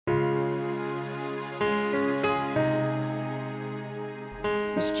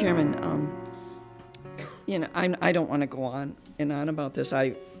Mr. Chairman, I don't want to go on and on about this.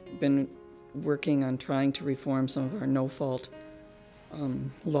 I've been working on trying to reform some of our no-fault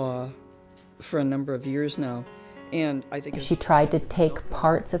law for a number of years now. And I think she tried to take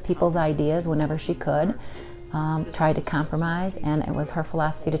parts of people's ideas whenever she could, tried to compromise, and it was her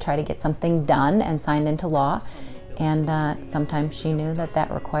philosophy to try to get something done and signed into law. And sometimes she knew that that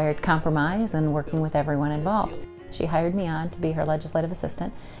required compromise and working with everyone involved. She hired me on to be her legislative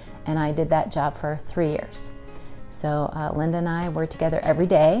assistant, and I did that job for 3 years. So Linda and I were together every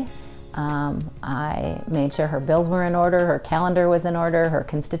day. I made sure her bills were in order, her calendar was in order, her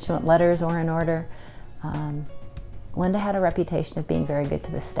constituent letters were in order. Linda had a reputation of being very good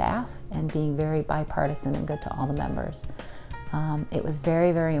to the staff and being very bipartisan and good to all the members. It was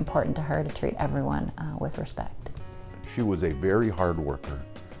very, very important to her to treat everyone with respect. She was a very hard worker,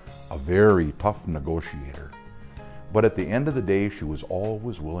 a very tough negotiator, but at the end of the day, she was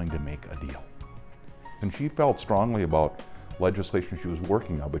always willing to make a deal. And she felt strongly about legislation she was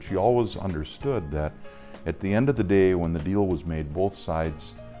working on, but she always understood that at the end of the day, when the deal was made, both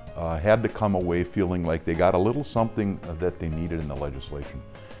sides had to come away feeling like they got a little something that they needed in the legislation.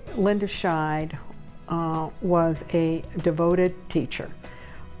 Linda Scheid was a devoted teacher,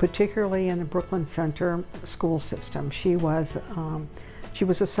 particularly in the Brooklyn Center school system. She was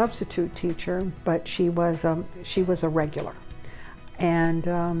a substitute teacher, but she was a regular,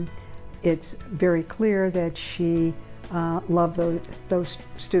 and it's very clear that she loved those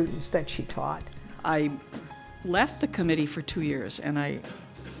students that she taught. I left the committee for 2 years, and I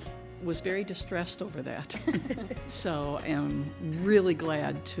was very distressed over that. So I'm really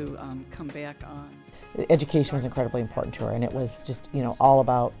glad to come back on. Education was incredibly important to her, and it was just, all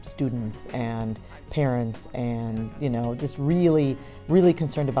about students and parents, and, just really, really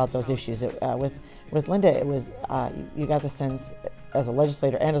concerned about those issues. With Linda, it was, you got the sense as a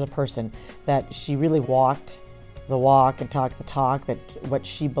legislator and as a person that she really walked the walk and talked the talk, that what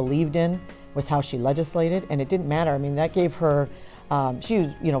she believed in was how she legislated, and it didn't matter. I mean, that gave her, she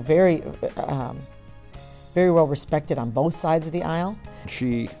was, very, very well respected on both sides of the aisle.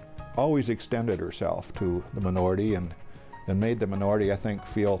 She always extended herself to the minority and made the minority, I think,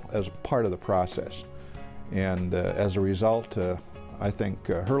 feel as part of the process. And as a result, I think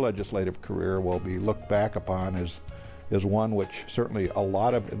her legislative career will be looked back upon as one which certainly a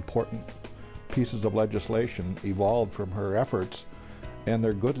lot of important pieces of legislation evolved from her efforts, and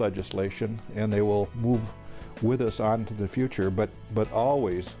they're good legislation, and they will move with us on to the future, but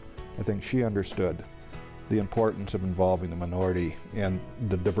always, I think she understood the importance of involving the minority and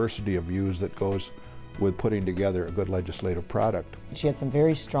the diversity of views that goes with putting together a good legislative product. She had some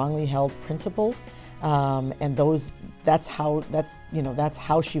very strongly held principles, and that's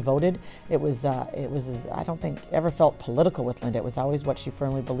how she voted. It was I don't think ever felt political with Linda. It was always what she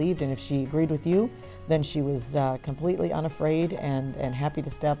firmly believed, and if she agreed with you, then she was completely unafraid and happy to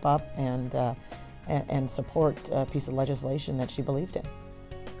step up and support a piece of legislation that she believed in.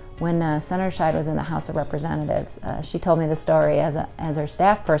 When Senator Scheid was in the House of Representatives, she told me the story as her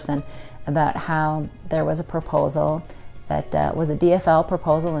staff person about how there was a proposal that was a DFL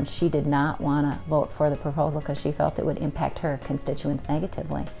proposal, and she did not want to vote for the proposal because she felt it would impact her constituents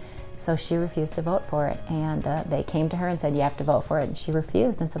negatively. So she refused to vote for it, and they came to her and said, you have to vote for it, and she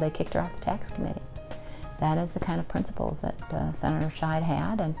refused, and so they kicked her off the tax committee. That is the kind of principles that Senator Scheid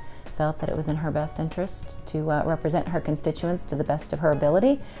had, and felt that it was in her best interest to represent her constituents to the best of her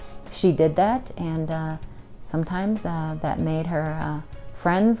ability. She did that, and sometimes that made her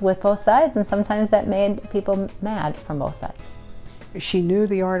friends with both sides, and sometimes that made people mad from both sides. She knew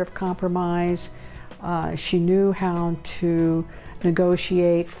the art of compromise. She knew how to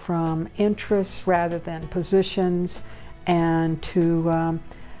negotiate from interests rather than positions, and to,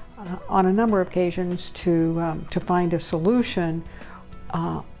 on a number of occasions, to find a solution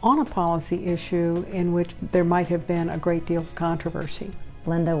on a policy issue in which there might have been a great deal of controversy.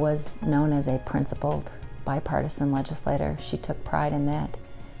 Linda was known as a principled, bipartisan legislator. She took pride in that,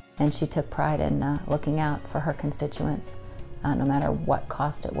 and she took pride in looking out for her constituents, no matter what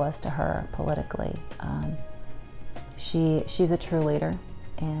cost it was to her politically. She's a true leader,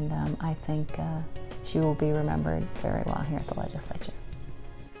 and I think she will be remembered very well here at the legislature.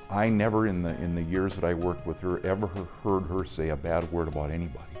 I never, in the years that I worked with her, ever heard her say a bad word about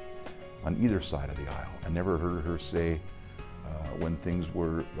anybody on either side of the aisle. I never heard her say, when things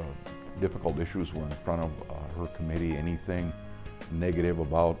were, difficult issues were in front of her committee, anything negative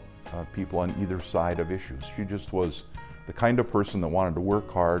about people on either side of issues. She just was the kind of person that wanted to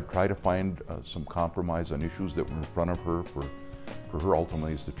work hard, try to find some compromise on issues that were in front of her for her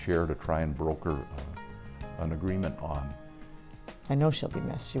ultimately as the chair to try and broker an agreement on. I know she'll be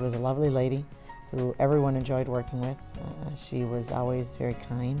missed. She was a lovely lady who everyone enjoyed working with. She was always very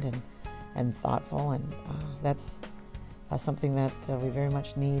kind and thoughtful, and that's something that we very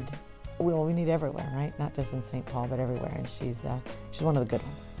much need. Well, we need everywhere, right? Not just in St. Paul, but everywhere, and she's one of the good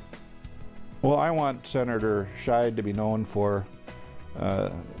ones. Well, I want Senator Scheid to be known for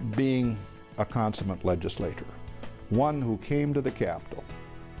being a consummate legislator, one who came to the Capitol,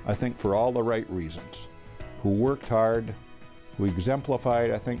 I think for all the right reasons, who worked hard, who exemplified,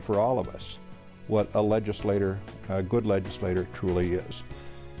 I think, for all of us, what a legislator, a good legislator truly is.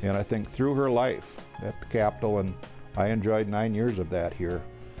 And I think through her life at the Capitol, and I enjoyed 9 years of that here,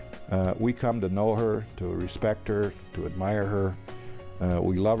 we come to know her, to respect her, to admire her.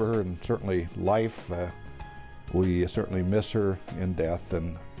 We love her, and certainly life, we certainly miss her in death,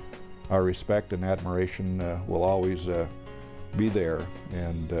 and our respect and admiration will always be there,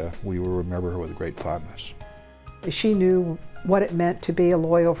 and we will remember her with great fondness. She knew what it meant to be a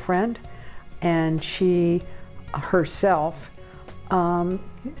loyal friend, and she herself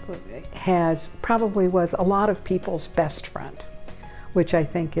probably was a lot of people's best friend, which I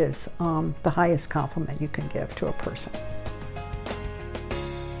think is the highest compliment you can give to a person.